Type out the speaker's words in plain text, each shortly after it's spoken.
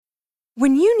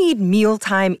When you need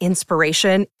mealtime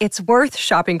inspiration, it's worth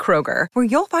shopping Kroger, where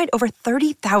you'll find over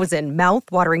 30,000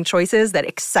 mouth-watering choices that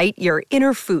excite your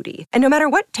inner foodie. And no matter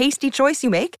what tasty choice you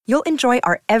make, you'll enjoy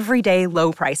our everyday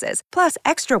low prices, plus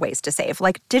extra ways to save,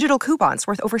 like digital coupons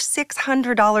worth over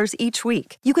 $600 each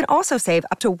week. You can also save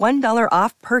up to $1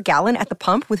 off per gallon at the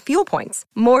pump with fuel points.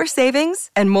 More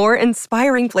savings and more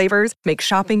inspiring flavors make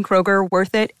shopping Kroger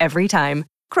worth it every time.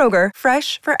 Kroger,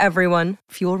 fresh for everyone.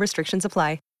 Fuel restrictions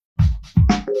apply.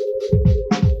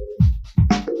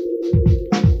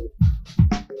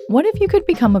 What if you could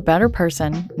become a better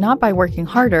person, not by working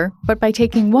harder, but by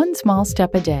taking one small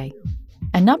step a day?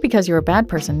 And not because you're a bad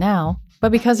person now,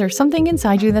 but because there's something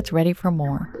inside you that's ready for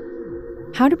more.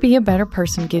 How to Be a Better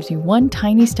Person gives you one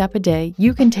tiny step a day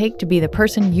you can take to be the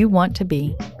person you want to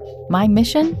be. My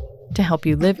mission? To help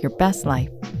you live your best life.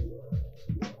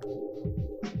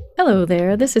 Hello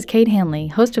there, this is Kate Hanley,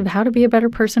 host of the How to Be a Better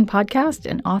Person podcast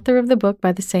and author of the book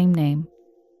by the same name.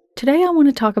 Today I want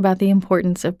to talk about the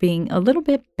importance of being a little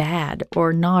bit bad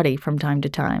or naughty from time to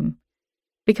time.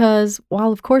 Because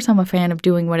while of course I'm a fan of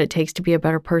doing what it takes to be a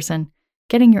better person,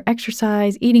 getting your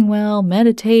exercise, eating well,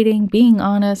 meditating, being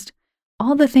honest,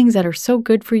 all the things that are so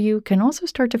good for you can also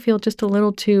start to feel just a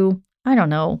little too,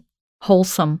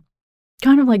 wholesome.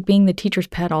 Kind of like being the teacher's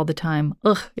pet all the time.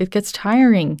 It gets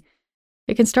tiring.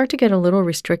 It can start to get a little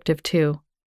restrictive too.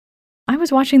 I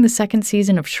was watching the second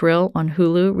season of Shrill on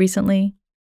Hulu recently.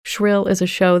 Shrill is a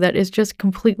show that is just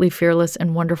completely fearless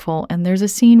and wonderful, and there's a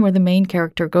scene where the main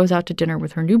character goes out to dinner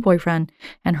with her new boyfriend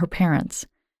and her parents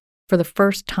for the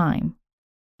first time.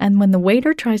 And when the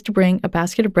waiter tries to bring a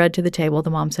basket of bread to the table,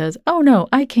 the mom says, "Oh no,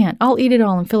 I can't. I'll eat it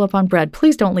all and fill up on bread.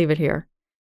 Please don't leave it here."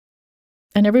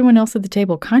 And everyone else at the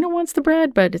table kind of wants the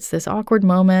bread, but it's this awkward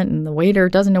moment, and the waiter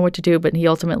doesn't know what to do, but he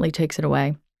ultimately takes it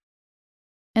away.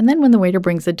 And then when the waiter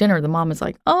brings the dinner, the mom is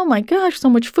like, "Oh my gosh, so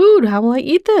much food. How will I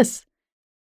eat this?"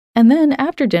 And then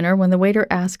after dinner, when the waiter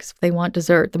asks if they want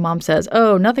dessert, the mom says,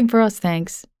 "Oh, nothing for us,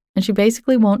 thanks." And she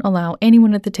basically won't allow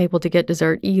anyone at the table to get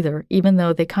dessert either, even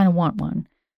though they kind of want one.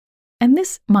 And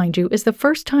this, mind you, is the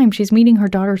first time she's meeting her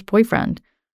daughter's boyfriend.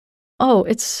 Oh,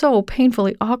 it's so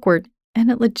painfully awkward, and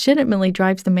it legitimately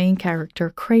drives the main character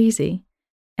crazy.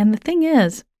 And the thing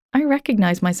is, I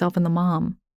recognize myself in the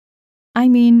mom. I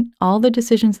mean, all the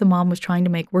decisions the mom was trying to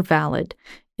make were valid.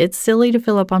 It's silly to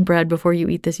fill up on bread before you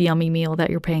eat this yummy meal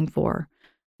that you're paying for.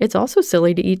 It's also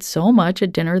silly to eat so much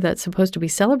at dinner that's supposed to be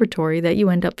celebratory that you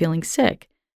end up feeling sick.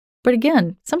 But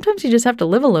again, sometimes you just have to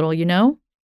live a little, you know?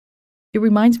 It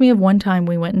reminds me of one time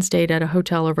we went and stayed at a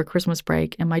hotel over Christmas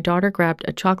break, and my daughter grabbed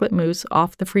a chocolate mousse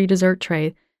off the free dessert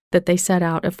tray that they set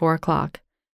out at 4 o'clock.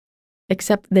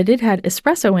 Except that it had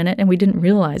espresso in it and we didn't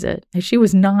realize it. And she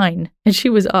was 9 and she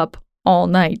was up all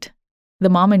night. The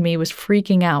mom and me was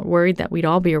freaking out, worried that we'd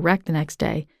all be a wreck the next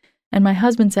day. And my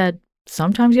husband said,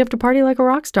 "Sometimes you have to party like a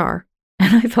rock star."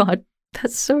 And I thought,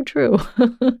 that's so true.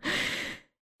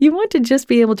 You want to just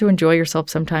be able to enjoy yourself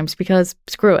sometimes because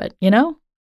screw it, you know?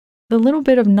 The little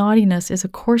bit of naughtiness is a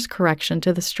course correction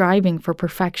to the striving for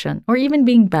perfection or even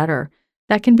being better.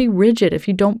 That can be rigid if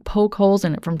you don't poke holes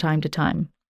in it from time to time.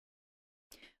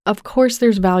 Of course,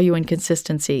 there's value in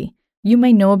consistency. You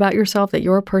may know about yourself that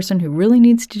you're a person who really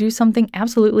needs to do something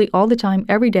absolutely all the time,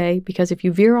 every day, because if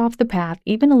you veer off the path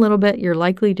even a little bit, you're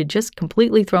likely to just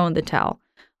completely throw in the towel.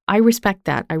 I respect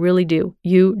that. I really do.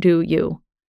 You do you.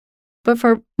 But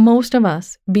for most of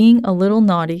us, being a little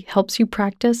naughty helps you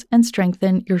practice and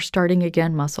strengthen your starting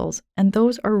again muscles, and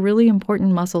those are really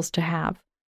important muscles to have.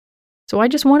 So I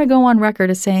just want to go on record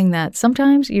as saying that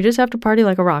sometimes you just have to party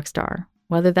like a rock star,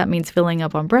 whether that means filling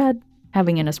up on bread,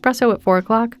 having an espresso at 4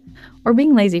 o'clock, or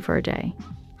being lazy for a day.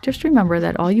 Just remember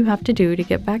that all you have to do to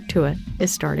get back to it is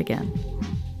start again.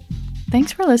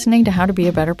 Thanks for listening to How to Be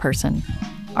a Better Person.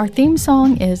 Our theme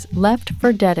song is Left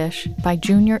for Deadish by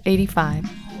Junior85.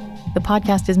 The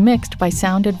podcast is mixed by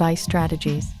Sound Advice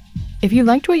Strategies. If you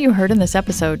liked what you heard in this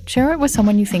episode, share it with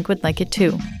someone you think would like it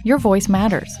too. Your voice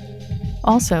matters.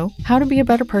 Also, How to Be a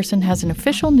Better Person has an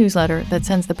official newsletter that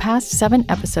sends the past 7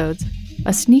 episodes,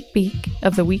 a sneak peek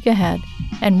of the week ahead,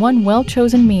 and one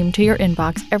well-chosen meme to your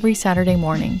inbox every Saturday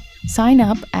morning. Sign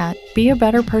up at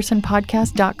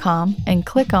beabetterpersonpodcast.com and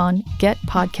click on Get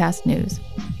Podcast News.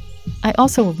 I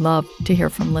also love to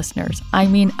hear from listeners. I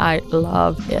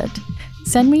love it.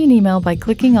 Send me an email by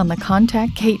clicking on the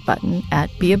Contact Kate button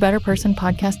at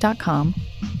beabetterpersonpodcast.com.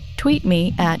 Tweet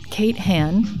me at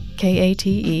KateHan,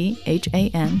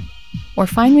 Katehan, or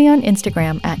find me on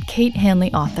Instagram at Kate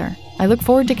Hanley Author. I look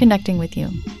forward to connecting with you.